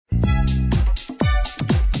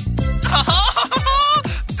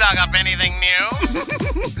dug up anything new?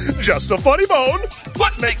 Just a funny bone.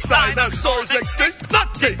 What makes dinosaurs extinct?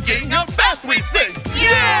 Not taking a bath, we think.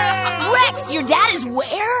 Yeah! Rex, your dad is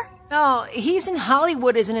where? Oh, he's in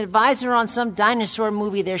Hollywood as an advisor on some dinosaur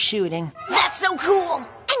movie they're shooting. That's so cool.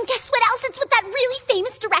 And guess what else? It's with that really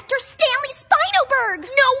famous director, Stanley Spinoberg. No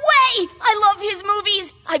way! I love his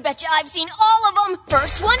movies. I bet you I've seen all of them.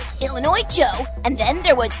 First one, Illinois Joe. And then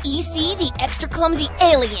there was E.C., the extra clumsy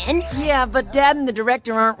alien. Yeah, but Dad and the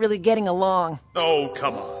director aren't really getting along. Oh,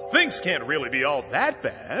 come on. Things can't really be all that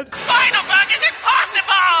bad. Spinoberg is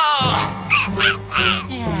impossible!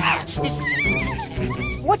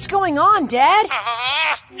 What's going on, Dad?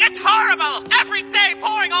 It's horrible! Every day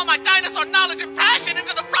pouring all my dinosaur knowledge and passion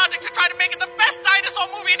into the project to try to make it the best dinosaur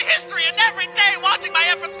movie in history, and every day watching my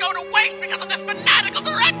efforts go to waste because of this fanatical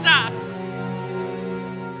director!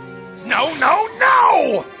 No, no,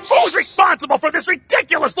 no! Who's responsible for this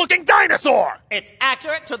ridiculous-looking dinosaur? It's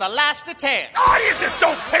accurate to the last detail. Audiences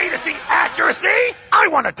don't pay to see accuracy! I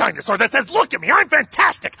want a dinosaur that says, look at me, I'm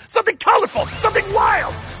fantastic! Something colorful, something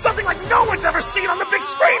wild, something like no one's ever seen on the big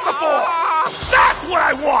screen before! That's what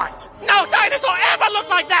I want! No dinosaur ever looked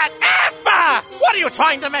like that! Ever! What are you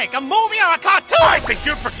trying to make, a movie or a cartoon? I think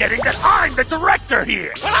you're forgetting that I'm the director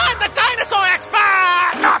here! Well, I'm the dinosaur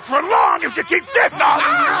expert! Not for long if you keep this up!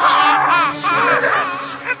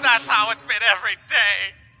 And that's how it's been every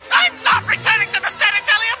day. I'm not returning to the set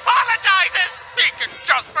until he apologizes! He can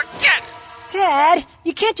just forget! Dad,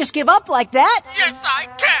 you can't just give up like that. Yes, I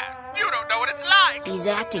can! You don't know what it's like! He's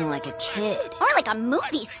acting like a kid. Or like a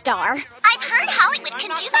movie star. I've heard Hollywood can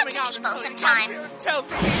do that to people sometimes. Tells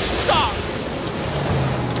me he's sorry.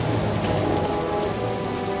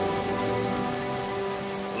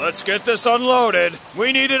 Let's get this unloaded.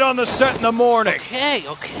 We need it on the set in the morning. Okay.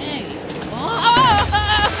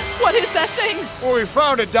 What is that thing? Well, we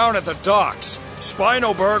found it down at the docks.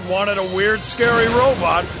 Spinoberg wanted a weird, scary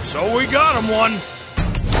robot, so we got him one.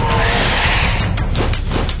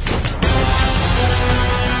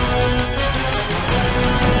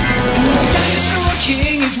 Dinosaur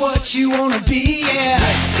King is what you wanna be, yeah.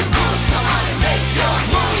 Come on and make your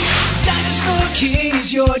move. Dinosaur King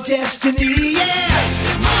is your destiny, yeah.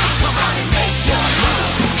 Come on and make your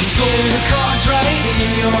move. Control the cards right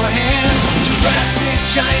in your hands. Jurassic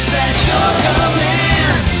giants at your command.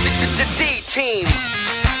 D-Team.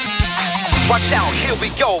 Watch out, here we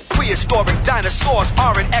go. Prehistoric dinosaurs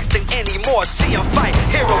aren't extinct anymore. See them fight,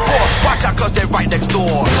 hear a roar. Watch out, cause they're right next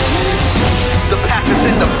door. The past is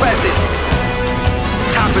in the present.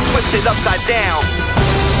 Time's been twisted upside down.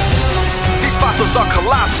 These fossils are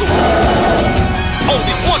colossal.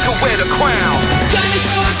 Only one can wear the crown.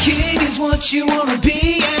 Dinosaur King is what you wanna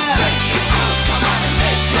be, yeah. Come on and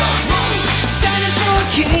make your move. Dinosaur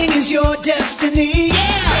King is your destiny,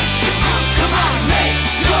 yeah. Come on and make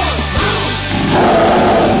your move.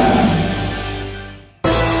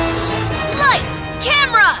 Lights,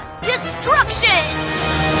 camera, destruction!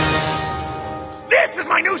 This is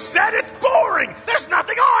my new set. It's boring. There's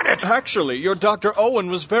nothing on it. Actually, your Dr. Owen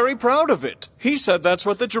was very proud of it. He said that's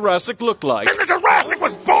what the Jurassic looked like. And the Jurassic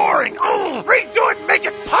was boring. Oh, redo it and make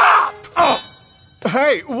it pop. Oh.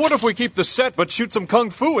 Hey, what if we keep the set but shoot some kung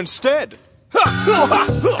fu instead? Huh?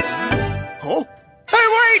 Hey,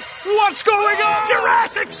 wait! What's going on?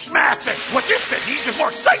 Jurassic smashed it! What this set needs is more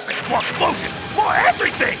excitement, more explosions, more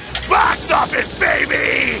everything! Box office,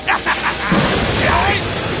 baby!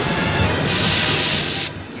 Yikes!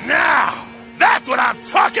 Now, that's what I'm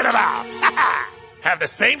talking about! Have the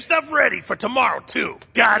same stuff ready for tomorrow, too.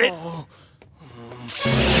 Got it?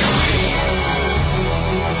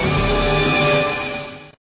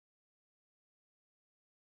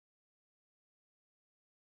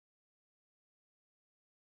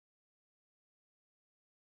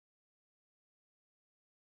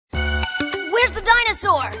 Where's the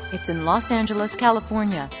dinosaur? It's in Los Angeles,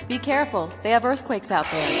 California. Be careful, they have earthquakes out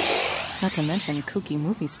there. Not to mention kooky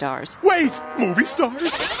movie stars. Wait! Movie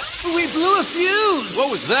stars? We blew a fuse!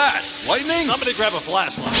 What was that? Lightning? Somebody grab a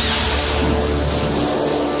flashlight.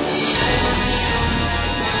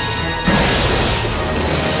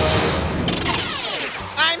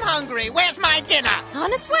 I'm hungry. Where's my dinner?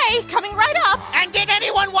 On its way, coming right up. And did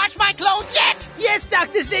anyone wash my clothes yet? Yes,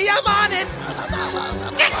 Dr. Z, I'm on it.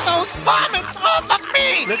 Get those vomits off of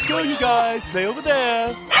me! Let's go, you guys. Play over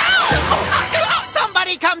there.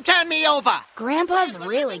 Somebody come turn me over! Grandpa's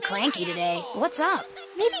really cranky today. What's up?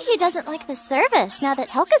 Maybe he doesn't like the service now that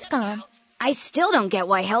Helga's gone. I still don't get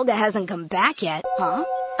why Helga hasn't come back yet. Huh?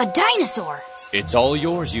 A dinosaur! It's all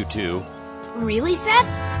yours, you two. Really,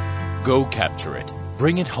 Seth? Go capture it.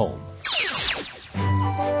 Bring it home.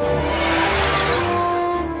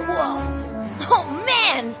 Whoa. Oh,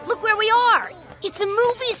 man! It's a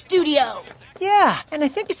movie studio. Yeah, and I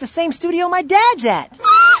think it's the same studio my dad's at.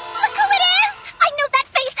 Oh, look who it is! I know that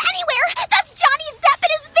face anywhere! That's Johnny Zepp in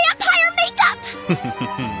his vampire makeup!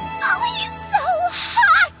 Oh, he's so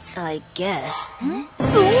hot! I guess.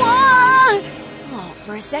 Whoa! Oh,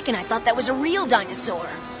 for a second I thought that was a real dinosaur.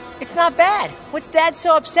 It's not bad. What's Dad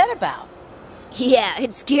so upset about? Yeah,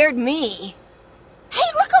 it scared me.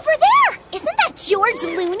 Hey, look over there! Isn't that George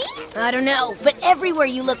Looney? I don't know, but everywhere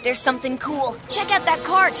you look there's something cool. Check out that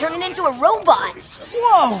car turning into a robot.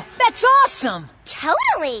 Whoa, that's awesome!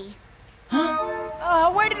 Totally!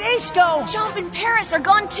 Where did Ace go? Chomp and Paris are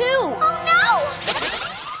gone too.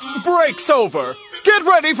 Oh no! Break's over. Get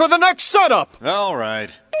ready for the next setup. All right.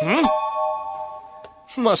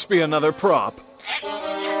 Must be another prop.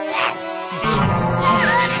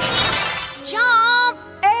 Chomp!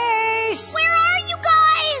 Ace! Where are you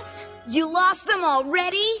guys? You lost them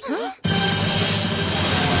already?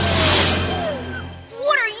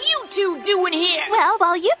 What are you two doing here? Well,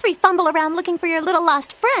 while you three fumble around looking for your little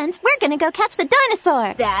lost friends, we're gonna go catch the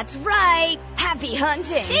dinosaur. That's right. Happy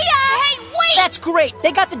hunting. See ya! Hey, wait! That's great.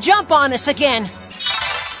 They got the jump on us again.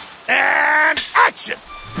 And action!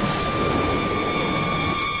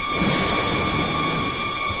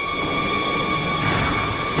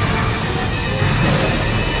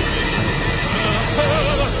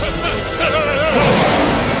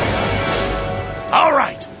 All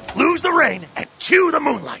right, lose the rain and cue the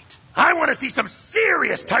moonlight. I want to see some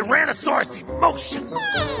serious Tyrannosaurus emotions.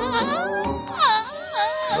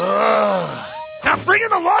 Now bring in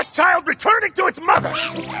the lost child returning to its mother.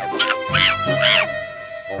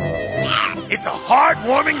 It's a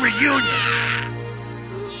heartwarming reunion.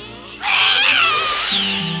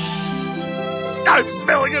 I'm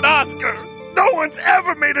smelling an Oscar. No one's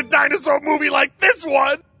ever made a dinosaur movie like this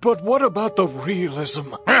one. But what about the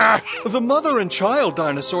realism? The mother and child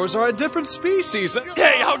dinosaurs are a different species.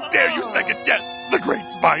 Hey, how dare you second guess the great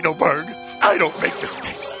Spinoberg? I don't make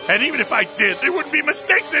mistakes. And even if I did, they wouldn't be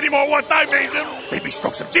mistakes anymore once I made them. They'd be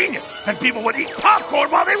strokes of genius, and people would eat popcorn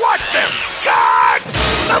while they watched them. Cut!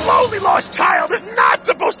 The lonely lost child is not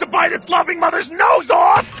supposed to bite its loving mother's nose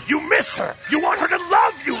off. You miss her. You want her to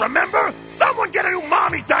love you, remember? Someone get a new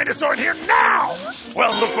mommy dinosaur in here now.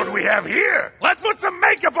 Well, look what we have here. Let's put some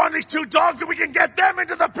makeup on these two dogs and we can get them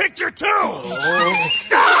into the picture, too.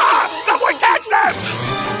 Ah! Someone catch them!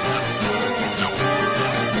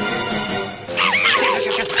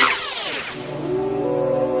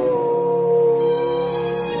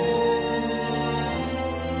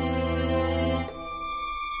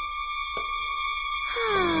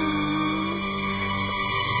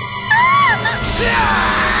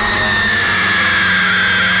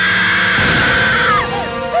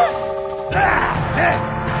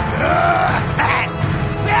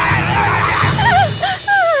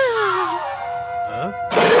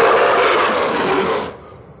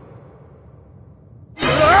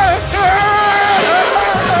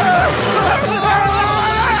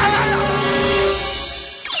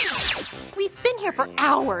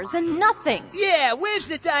 And nothing. Yeah, where's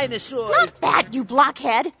the dinosaur? Not that, you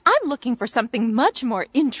blockhead. I'm looking for something much more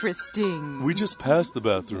interesting. We just passed the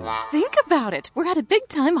bathroom. Think about it. We're at a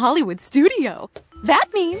big-time Hollywood studio.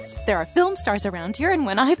 That means there are film stars around here, and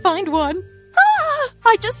when I find one,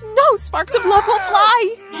 I just know sparks of love will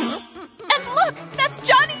fly. And look, that's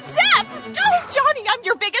Johnny Zepp. Oh, Johnny, I'm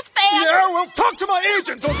your biggest fan. Yeah, well, talk to my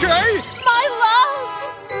agent, okay? My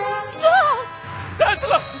love. Stop.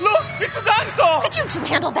 Dazzle, look, it's a dinosaur! Could you two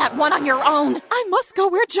handle that one on your own? I must go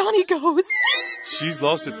where Johnny goes. She's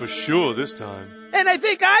lost it for sure this time. And I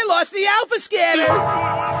think I lost the alpha scanner.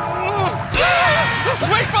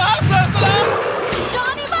 Wait for us, Ursula!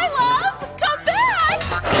 Johnny, my love, come back!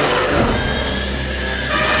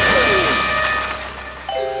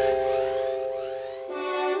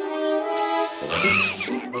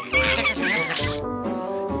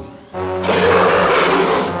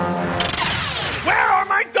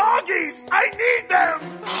 I need them!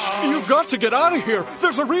 You've got to get out of here.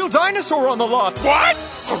 There's a real dinosaur on the lot. What?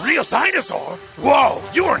 A real dinosaur? Whoa,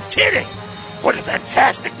 you weren't kidding! What a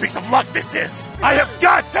fantastic piece of luck this is! I have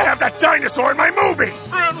got to have that dinosaur in my movie!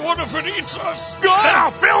 And what if it eats us? Then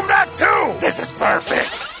I'll film that too! This is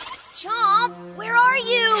perfect! Chomp, where are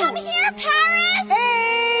you? Come here, Paris!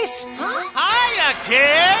 Ace! Hiya,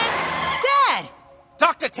 kids! Dad!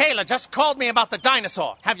 Dr. Taylor just called me about the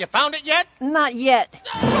dinosaur. Have you found it yet? Not yet.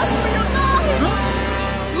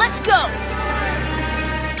 Let's go!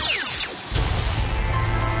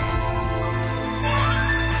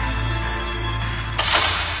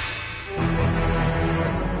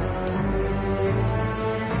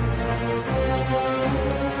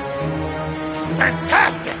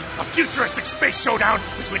 Fantastic! A futuristic space showdown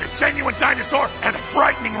between a genuine dinosaur and a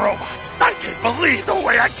frightening robot. I can't believe the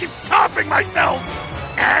way I keep topping myself!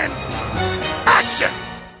 And... action!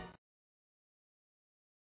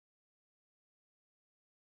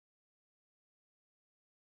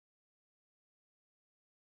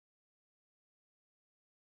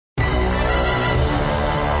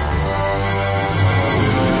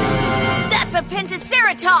 That's a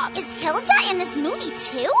Pentaceratops! Is Hilda in this movie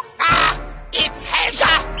too? Ah! It's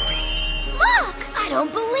Helga! Look! I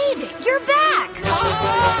don't believe it! You're back!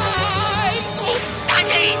 I'm too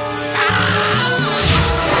stucky!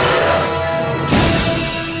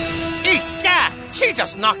 Eek! She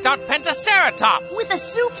just knocked out Pentaceratops! With a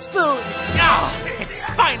soup spoon! Ah! It's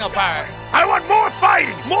spinal bird! I want more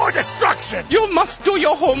fighting! More destruction! You must do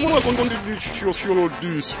your homework on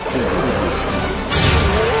this.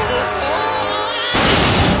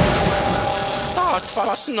 That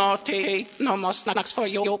was naughty. No more snacks for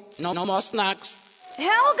you. No more snacks.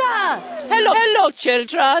 Helga! Hello,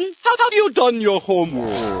 children. How have you done your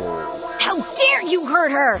homework? How dare you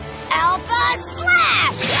hurt her! Alpha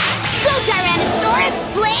Slash! Go, Tyrannosaurus!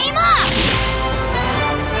 Flame up!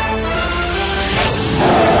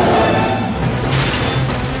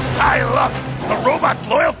 I love it! The robot's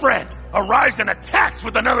loyal friend arrives and attacks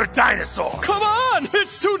with another dinosaur! Come on!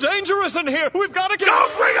 It's too dangerous in here! We've got to get...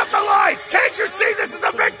 Don't bring up the lights! Can't you see this is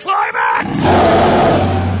the big climax?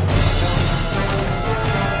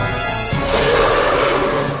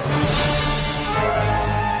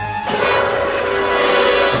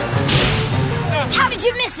 How did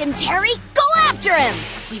you miss him, Terry? Go after him!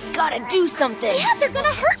 We've got to do something! Yeah, they're gonna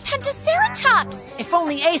hurt Pentaceratops! If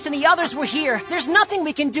only Ace and the others were here. There's nothing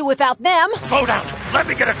we can do without them. Slow down! Let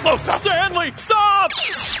me get a close-up! Stanley, stop!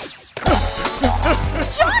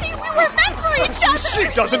 Johnny, we were meant for each other! She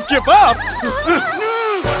doesn't give up!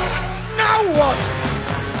 Now what?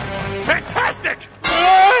 Fantastic!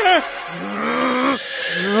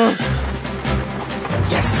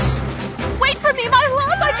 Yes! Wait for me, my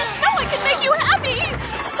love! I just know I can make you happy!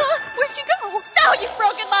 Where'd you go? Now you've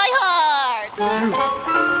broken my heart!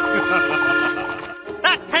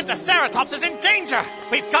 That Pentaceratops is in danger!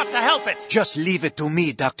 We've got to help it! Just leave it to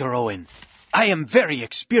me, Dr. Owen. I am very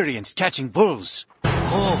experienced catching bulls.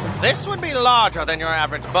 Oh, this would be larger than your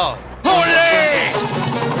average bull. Ole!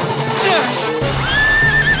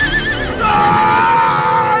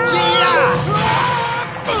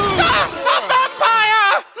 A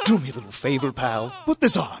vampire! Do me a little favor, pal. Put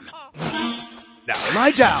this on. Now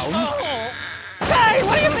lie down. Hey,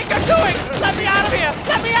 what do you think you're doing? Let me out of here!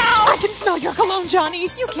 Let me out! I can smell your cologne, Johnny.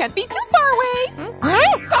 You can't be too far away.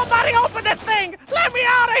 Somebody open this thing! Let me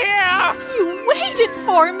out of here! You waited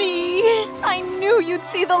for me. I knew you'd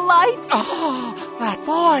see the light. Oh, that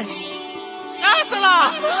voice!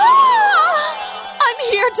 Ursula! I'm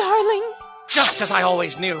here, darling. Just as I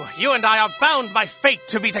always knew, you and I are bound by fate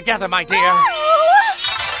to be together, my dear.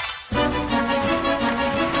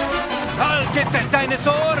 I'll get that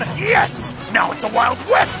dinosaur! Yes! Now it's a Wild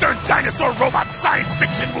Western dinosaur robot science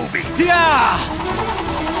fiction movie! Yeah!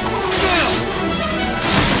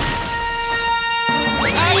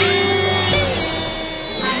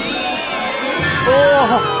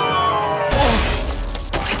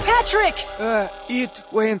 Patrick! It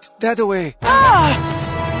went that way.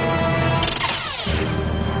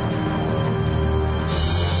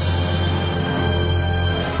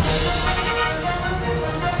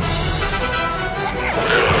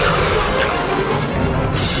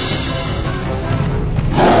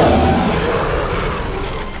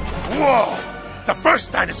 Whoa! The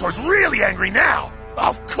first dinosaur's really angry now!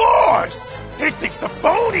 Of course! It thinks the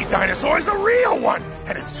phony dinosaur is a real one,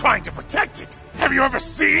 and it's trying to protect it. Have you ever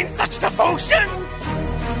seen such devotion?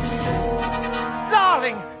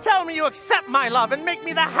 Darling, tell me you accept my love and make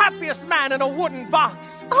me the happiest man in a wooden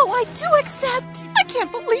box. Oh, I do accept. I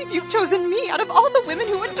can't believe you've chosen me out of all the women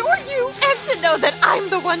who adore you. And to know that I'm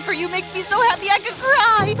the one for you makes me so happy I could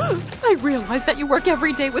cry. I realize that you work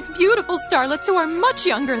every day with beautiful starlets who are much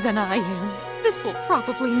younger than I am. This will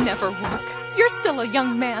probably never work. You're still a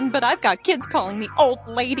young man, but I've got kids calling me old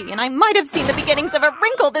lady, and I might have seen the beginnings of a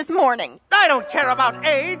wrinkle this morning. I don't care about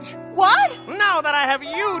age. What? Now that I have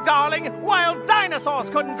you, darling, wild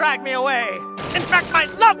dinosaurs couldn't drag me away. In fact, my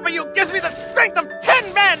love for you gives me the strength of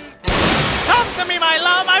 10 men. Come to me, my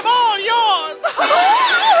love, I'm all yours.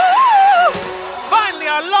 Finally,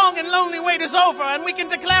 our long and lonely wait is over, and we can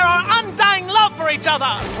declare our undying love for each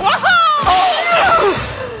other. Whoa!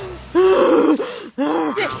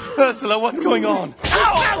 Ursula, what's going on?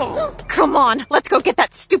 Ow! Come on, let's go get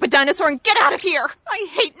that stupid dinosaur and get out of here. I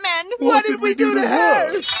hate men. What did we do to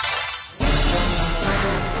her?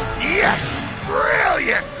 Yes!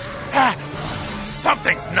 brilliant!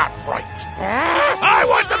 Something's not right. I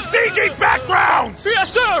want some CG backgrounds!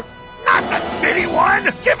 Yes, sir! Not the city one!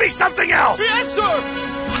 Give me something else! Yes, sir!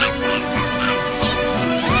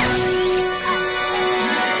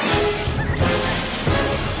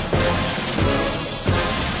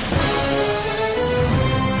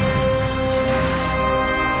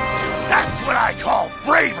 That's what I call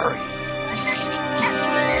bravery!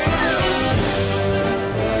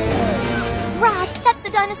 Rod, that's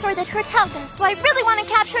the dinosaur that hurt Helga, so I really want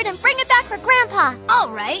to capture it and bring it back for Grandpa.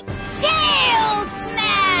 All right. Tail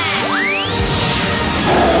smash!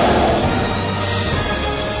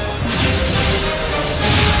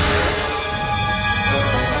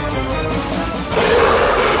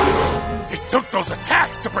 It took those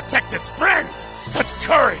attacks to protect its friend! Such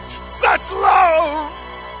courage! Such love!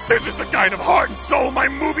 This is the kind of heart and soul my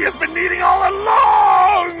movie has been needing all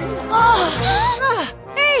along!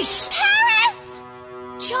 Ace! Paris!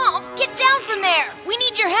 Chomp, get down from there. We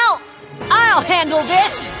need your help. I'll handle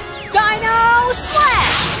this! Dino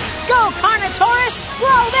Slash! Go, Carnotaurus!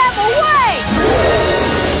 Blow them away!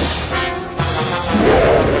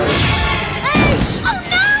 Ace! Oh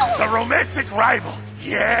no! The romantic rival,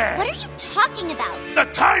 yeah! What are you talking about? The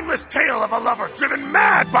timeless tale of a lover driven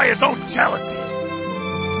mad by his own jealousy!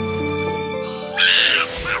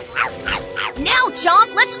 Now,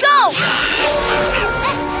 Chomp, let's go!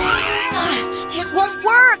 It won't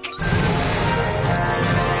work.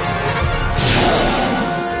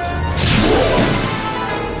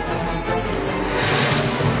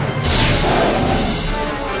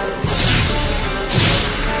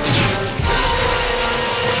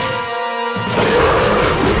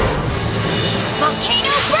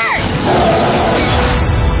 Volcano burst!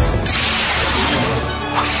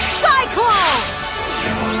 Cyclone!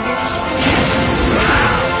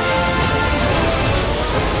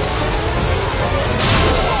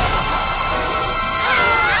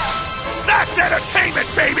 That's entertainment,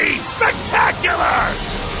 baby! Spectacular!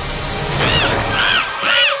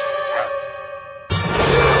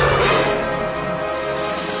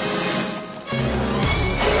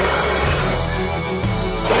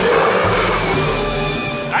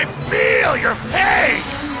 I feel your pain!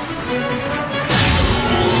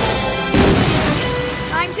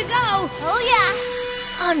 Time to go. Oh yeah.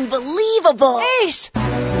 Unbelievable. Ace!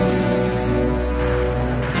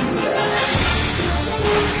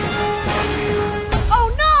 Oh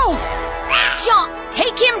no! Chomp,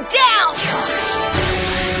 take him down!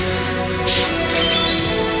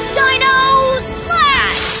 Dino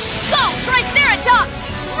Slash! Go, Triceratops!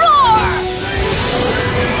 Roar!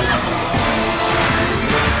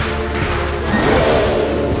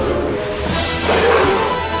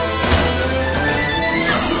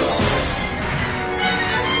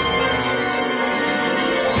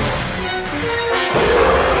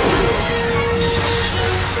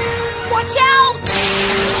 Watch out!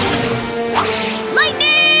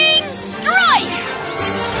 Lightning strike!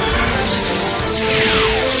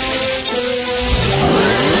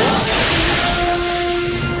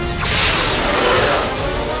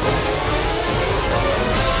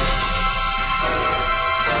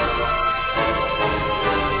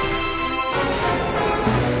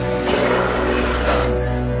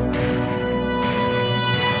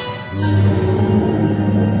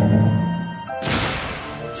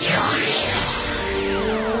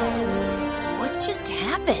 What just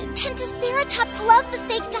happened? And Triceratops loved the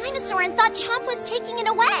fake dinosaur and thought Chomp was taking it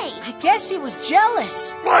away. I guess he was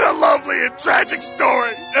jealous. What a lovely and tragic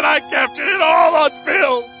story! And I captured it all on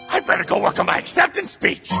film! I better go work on my acceptance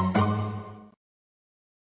speech!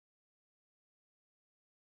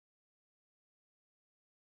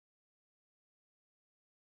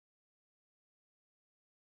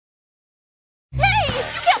 Hey, you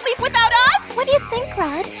can't leave without us! What do you think,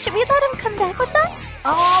 Rod? Should we let him come back with us?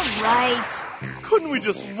 All right. Couldn't we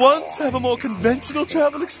just once have a more conventional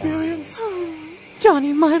travel experience?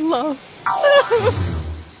 Johnny, my love.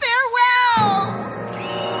 Farewell!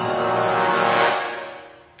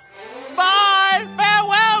 Bye!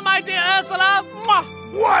 Farewell, my dear Ursula! Mwah!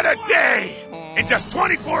 What a day! In just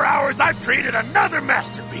 24 hours, I've created another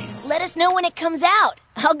masterpiece! Let us know when it comes out.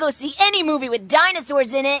 I'll go see any movie with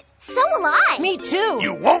dinosaurs in it. So will I. Me too.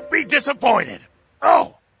 You won't be disappointed!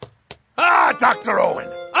 Oh! Dr. Owen,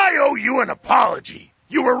 I owe you an apology.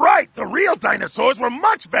 You were right, the real dinosaurs were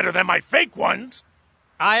much better than my fake ones.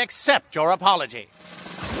 I accept your apology.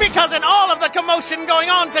 Because in all of the commotion going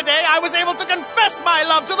on today, I was able to confess my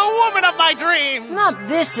love to the woman of my dreams! Not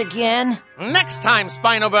this again. Next time,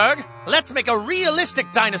 Spinoberg, Let's make a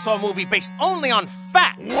realistic dinosaur movie based only on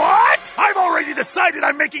fact. What? I've already decided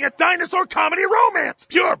I'm making a dinosaur comedy romance.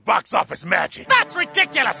 Pure box office magic. That's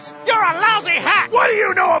ridiculous. You're a lousy hack. What do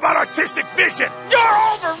you know about artistic vision? You're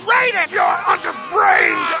overrated. You're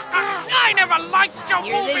underbrained. I never liked your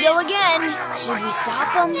Here movies. they go again. Should we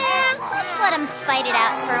stop them? Yeah, let's let him fight it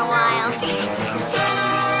out for a while.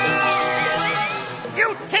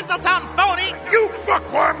 You Tinseltown phony. You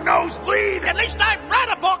bookworm nosebleed. At least I've read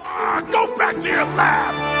a book. Go back to your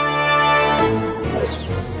lab.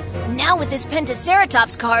 Now with this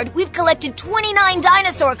Pentaceratops card, we've collected 29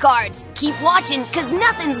 dinosaur cards. Keep watching, cause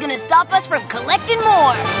nothing's gonna stop us from collecting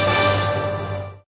more.